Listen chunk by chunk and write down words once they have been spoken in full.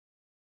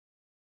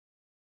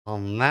Oh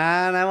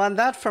man, I want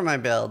that for my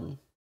build.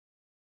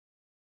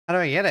 How do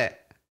I get it?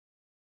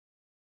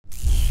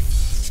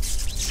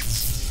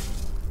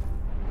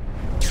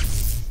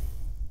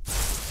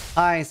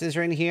 Hi,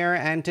 Zizaran here,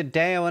 and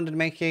today I wanted to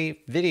make a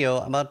video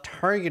about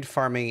target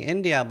farming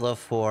in Diablo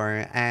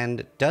 4,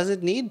 and does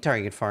it need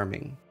target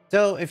farming?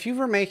 So if you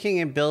were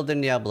making a build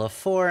in Diablo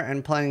 4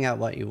 and planning out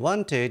what you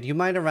wanted, you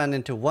might have run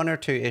into one or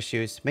two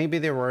issues. Maybe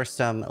there were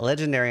some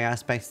legendary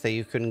aspects that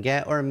you couldn't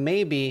get, or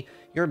maybe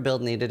your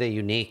build needed a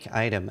unique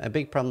item, a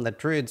big problem that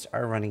druids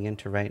are running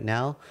into right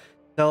now.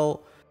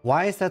 So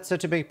why is that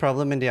such a big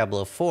problem in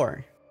Diablo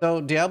 4?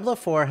 So Diablo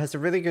 4 has a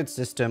really good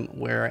system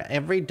where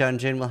every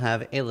dungeon will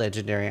have a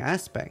legendary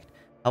aspect.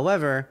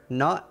 However,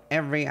 not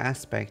every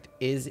aspect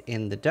is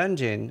in the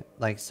dungeon,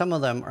 like some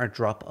of them are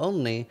drop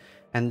only,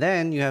 and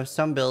then you have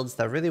some builds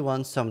that really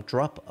want some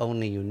drop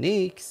only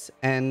uniques,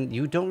 and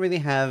you don't really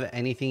have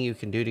anything you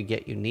can do to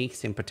get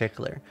uniques in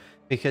particular,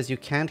 because you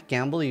can't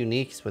gamble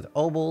uniques with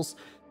obols,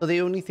 so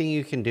the only thing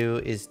you can do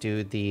is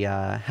do the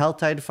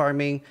Helltide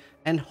farming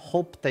and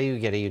hope that you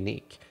get a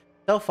unique.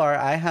 So far,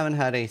 I haven't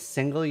had a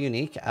single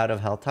unique out of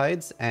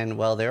Helltides, and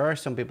while there are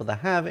some people that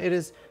have, it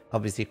is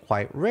obviously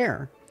quite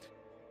rare.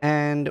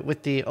 And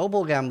with the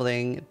obol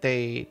gambling,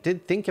 they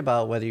did think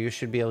about whether you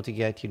should be able to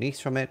get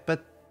uniques from it,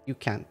 but you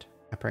can't,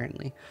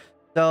 apparently.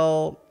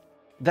 So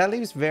that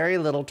leaves very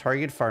little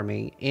target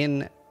farming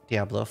in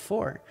Diablo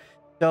 4.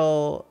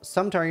 So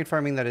some target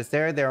farming that is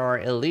there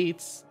are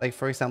elites. Like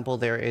for example,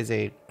 there is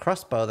a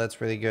crossbow that's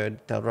really good.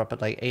 They'll drop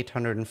at like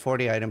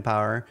 840 item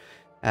power.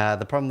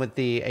 The problem with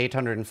the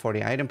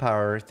 840 item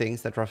power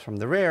things that drop from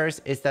the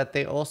rares is that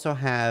they also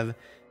have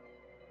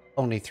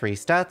only 3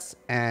 stats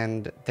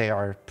and they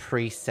are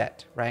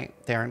preset, right?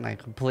 They aren't like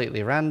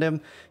completely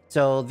random.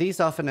 So these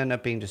often end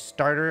up being just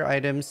starter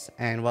items,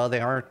 and while they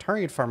are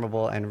target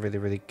farmable and really,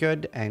 really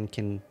good and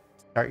can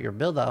start your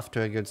build off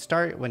to a good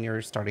start when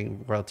you're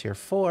starting World Tier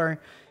 4,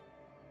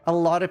 a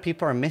lot of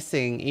people are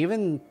missing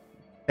even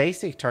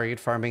basic target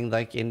farming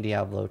like in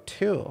Diablo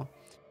 2.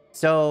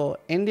 So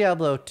in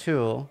Diablo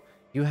 2,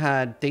 you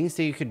had things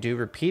that you could do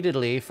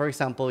repeatedly. For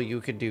example, you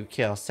could do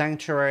Chaos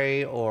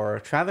Sanctuary or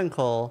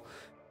Travancore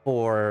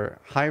for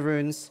high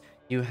runes.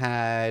 You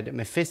had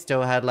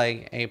Mephisto had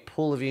like a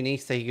pool of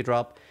uniques that you could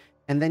drop.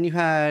 And then you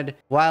had,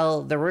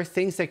 while there were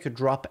things that could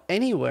drop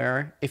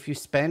anywhere, if you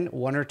spend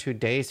 1 or 2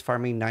 days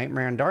farming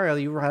Nightmare and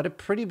Dariel, you had a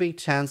pretty big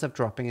chance of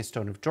dropping a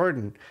Stone of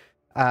Jordan.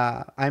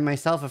 I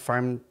myself have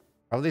farmed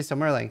probably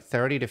somewhere like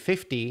 30 to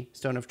 50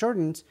 Stone of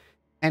Jordans,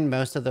 and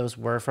most of those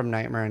were from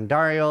Nightmare and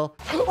Dariel.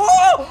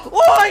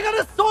 Oh, I got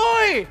a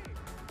soy!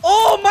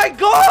 Oh my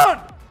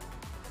god!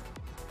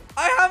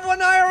 I have one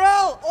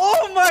IRL!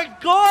 Oh my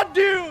god,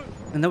 dude!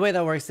 And the way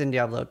that works in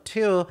Diablo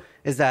 2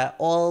 is that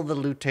all the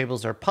loot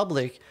tables are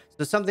public,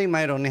 so something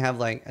might only have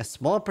like a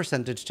small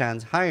percentage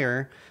chance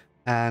higher,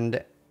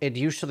 and it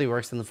usually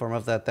works in the form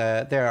of that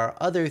there are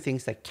other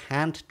things that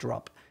can't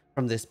drop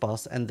from this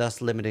boss, and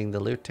thus limiting the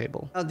loot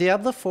table. Now,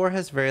 Diablo 4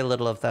 has very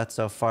little of that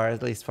so far,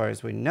 at least as far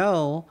as we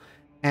know.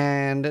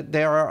 And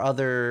there are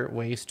other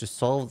ways to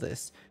solve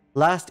this.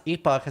 Last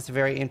Epoch has a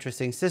very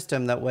interesting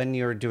system that when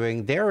you're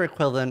doing their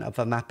equivalent of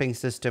a mapping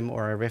system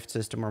or a rift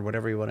system or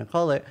whatever you want to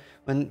call it,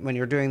 when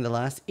you're doing the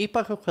last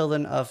Epoch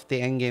equivalent of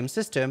the endgame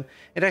system,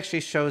 it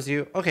actually shows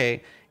you,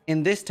 okay,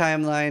 in this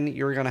timeline,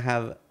 you're going to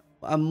have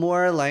a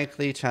more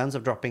likely chance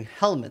of dropping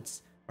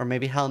helmets, or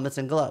maybe helmets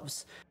and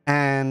gloves.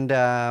 And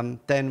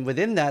then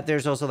within that,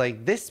 there's also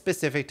like this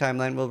specific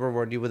timeline will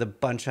reward you with a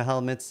bunch of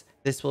helmets.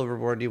 This will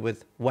reward you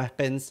with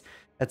weapons,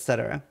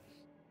 etc.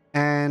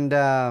 And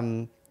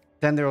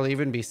then there will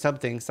even be sub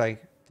things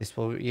like this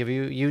will give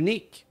you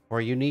unique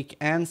or unique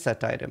and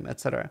set item,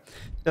 etc.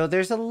 So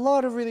there's a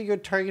lot of really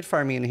good target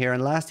farming in here,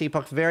 and Last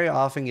Epoch very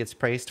often gets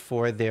praised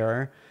for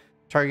their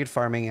target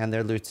farming and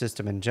their loot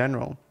system in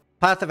general.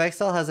 Path of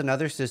Exile has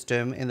another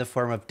system in the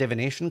form of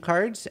divination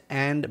cards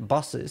and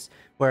bosses,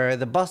 where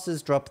the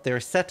bosses drop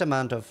their set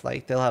amount of,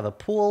 like, they'll have a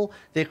pool.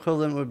 The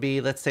equivalent would be,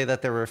 let's say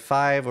that there were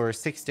 5 or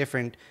 6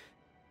 different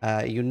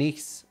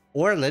uniques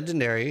or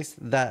legendaries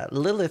that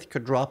Lilith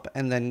could drop,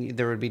 and then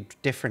there would be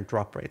different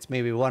drop rates.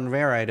 Maybe one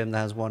rare item that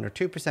has 1 or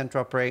 2%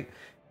 drop rate,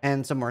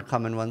 and some more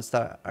common ones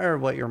that are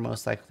what you're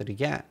most likely to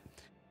get.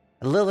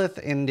 Lilith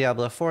in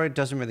Diablo 4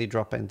 doesn't really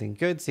drop anything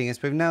good, seeing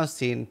as we've now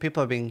seen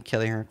people have been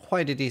killing her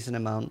quite a decent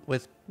amount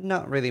with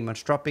not really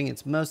much dropping.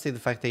 It's mostly the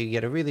fact that you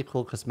get a really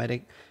cool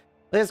cosmetic.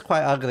 It's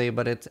quite ugly,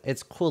 but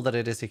it's cool that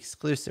it is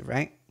exclusive,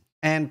 right?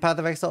 And Path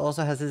of Exile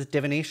also has this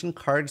divination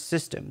card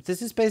system.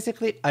 This is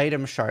basically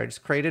item shards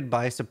created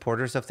by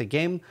supporters of the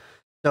game.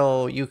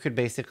 So you could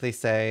basically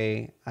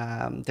say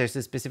there's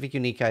a specific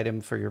unique item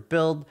for your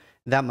build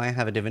that might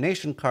have a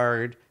divination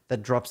card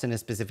that drops in a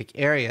specific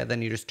area.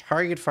 Then you just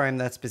target farm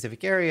that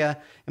specific area.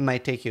 It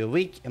might take you a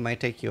week, it might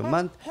take you a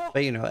month,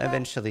 but you know,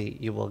 eventually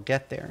you will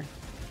get there.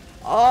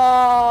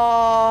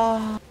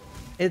 Oh,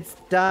 it's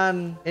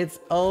done.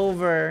 It's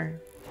over.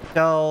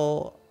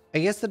 So I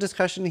guess the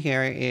discussion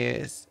here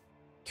is,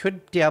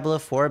 could Diablo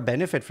 4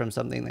 benefit from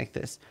something like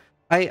this?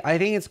 I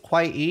think it's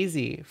quite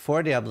easy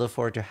for Diablo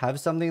 4 to have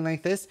something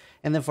like this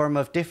in the form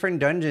of different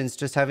dungeons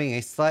just having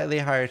a slightly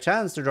higher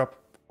chance to drop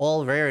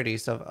all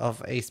rarities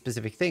of a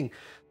specific thing.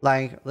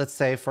 Like, let's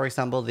say, for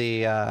example,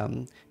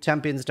 the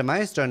Champion's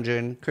Demise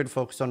dungeon could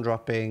focus on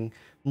dropping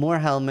more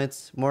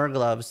helmets, more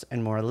gloves,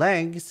 and more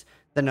legs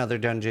than other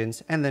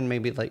dungeons, and then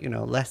maybe, like, you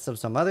know, less of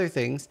some other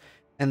things.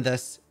 And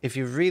thus, if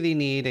you really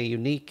need a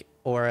unique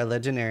or a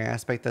legendary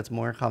aspect that's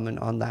more common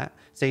on that,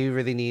 say you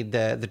really need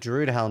the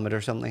Druid helmet or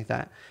something like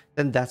that,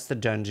 then that's the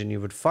dungeon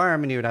you would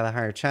farm and you would have a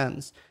higher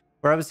chance.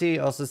 We're obviously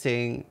also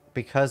seeing,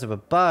 because of a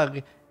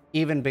bug,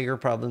 even bigger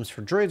problems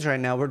for Druids right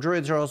now, where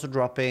Druids are also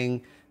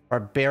dropping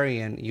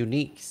Barbarian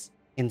uniques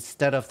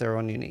instead of their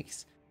own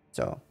uniques.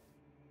 So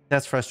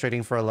that's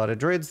frustrating for a lot of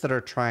Druids that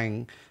are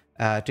trying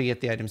to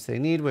get the items they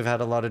need. We've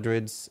had a lot of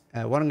Druids.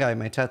 One guy in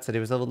my chat said he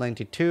was level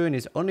 92 and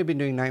he's only been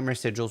doing Nightmare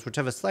Sigils, which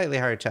have a slightly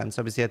higher chance.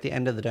 Obviously, at the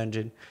end of the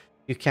dungeon,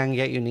 you can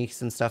get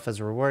uniques and stuff as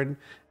a reward,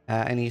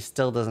 and he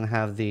still doesn't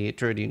have the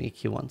Druid unique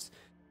he wants.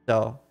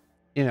 So,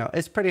 you know,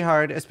 it's pretty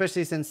hard,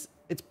 especially since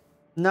it's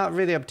not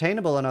really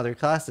obtainable in other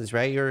classes,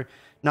 right? You're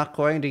not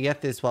going to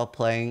get this while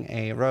playing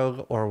a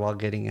rogue or while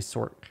getting a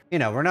Sork. You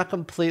know, we're not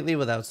completely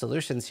without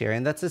solutions here,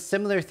 and that's a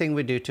similar thing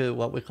we do to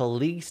what we call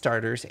league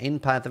starters in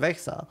Path of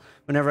Exile.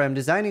 Whenever I'm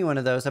designing one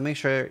of those, I make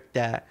sure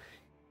that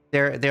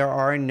there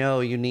are no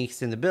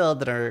uniques in the build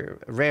that are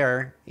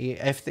rare.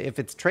 If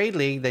it's trade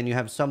league, then you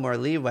have some more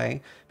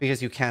leeway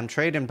because you can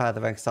trade in Path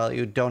of Exile.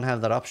 You don't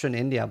have that option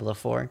in Diablo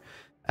 4.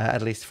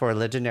 At least for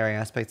legendary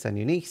aspects and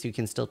uniques, you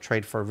can still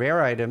trade for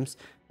rare items,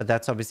 but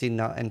that's obviously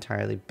not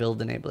entirely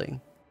build enabling.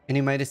 And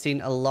you might have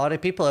seen a lot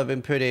of people have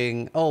been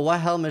putting, oh, what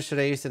helmet should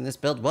I use in this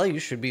build? Well, you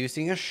should be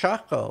using a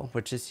Shako,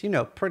 which is, you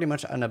know, pretty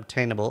much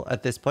unobtainable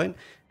at this point.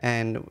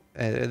 And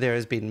there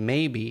has been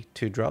maybe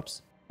 2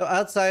 drops. So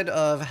outside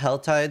of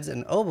Helltides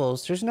and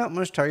Obels, there's not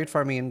much target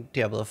farming in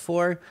Diablo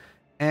 4.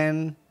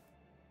 And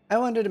I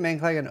wanted to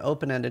make like an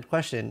open-ended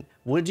question.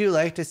 Would you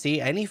like to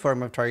see any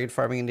form of target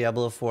farming in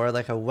Diablo 4,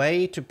 like a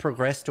way to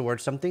progress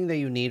towards something that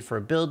you need for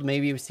a build?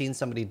 Maybe you've seen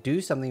somebody do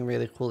something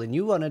really cool and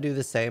you want to do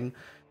the same.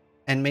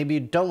 And maybe you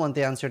don't want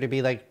the answer to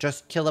be like,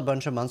 just kill a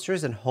bunch of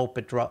monsters and hope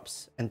it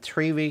drops. And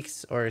 3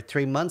 weeks or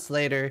 3 months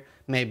later,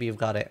 maybe you've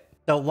got it.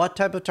 So what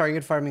type of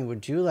target farming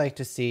would you like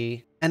to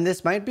see? And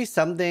this might be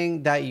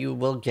something that you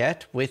will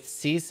get with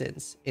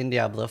seasons in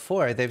Diablo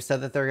 4. They've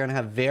said that they're going to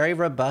have very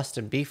robust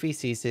and beefy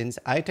seasons.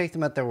 I take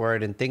them at their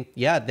word and think,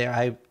 yeah,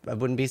 I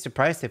wouldn't be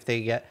surprised if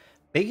they get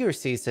bigger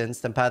seasons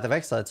than Path of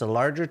Exile. It's a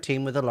larger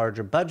team with a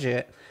larger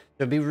budget.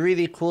 It'd be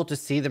really cool to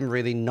see them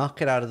really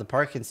knock it out of the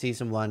park in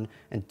Season 1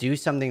 and do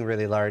something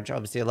really large.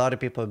 Obviously, a lot of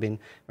people have been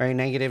very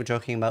negative,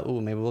 joking about,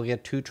 ooh, maybe we'll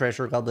get 2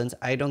 treasure goblins.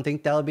 I don't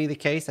think that'll be the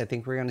case. I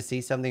think we're going to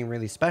see something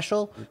really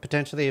special,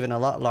 potentially even a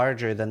lot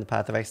larger than the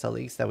Path of Exile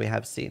leagues that we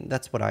have seen.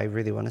 That's what I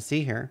really want to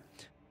see here.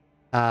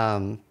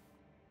 For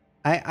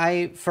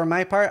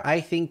my part, I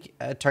think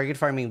target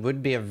farming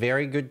would be a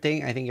very good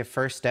thing. I think a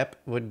first step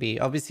would be,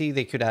 obviously,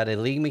 they could add a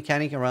league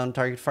mechanic around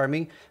target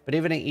farming, but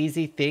even an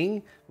easy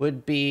thing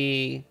would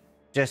be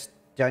just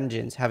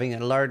dungeons having a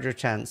larger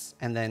chance,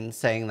 and then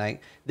saying like,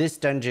 this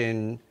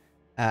dungeon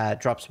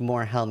drops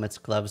more helmets,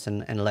 gloves,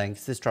 and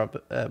legs. This drop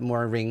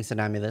more rings and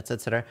amulets,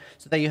 etc.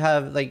 So that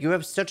you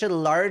have such a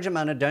large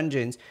amount of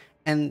dungeons.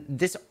 And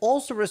this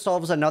also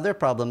resolves another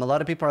problem. A lot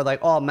of people are like,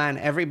 oh man,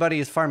 everybody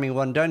is farming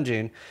one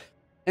dungeon,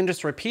 and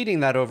just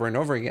repeating that over and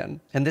over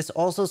again. And this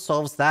also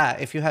solves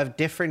that. If you have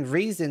different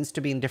reasons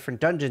to be in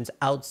different dungeons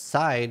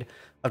outside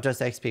of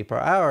just XP per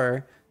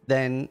hour,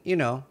 then, you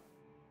know,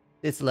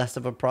 it's less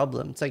of a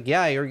problem. It's like,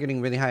 yeah, you're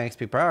getting really high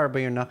XP per hour,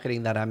 but you're not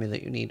getting that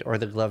amulet you need or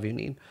the glove you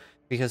need.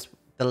 Because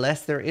the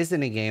less there is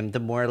in a game,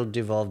 the more it'll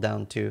devolve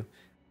down to,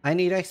 I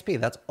need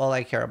XP. That's all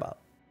I care about.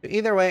 But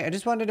either way, I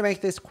just wanted to make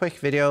this quick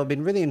video. I've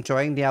been really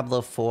enjoying Diablo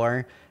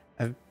 4.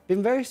 I've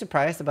been very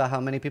surprised about how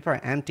many people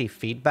are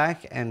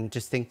anti-feedback and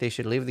just think they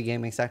should leave the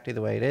game exactly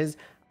the way it is.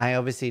 I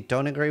obviously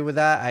don't agree with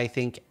that. I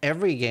think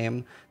every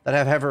game that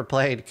I've ever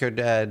played could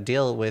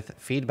deal with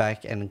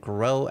feedback and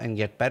grow and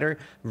get better.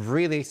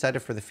 Really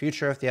excited for the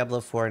future of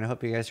Diablo 4, and I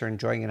hope you guys are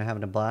enjoying it and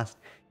having a blast.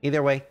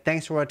 Either way,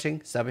 thanks for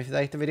watching. Sub if you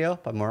liked the video,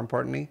 but more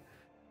importantly,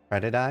 try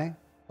to die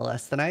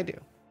less than I do.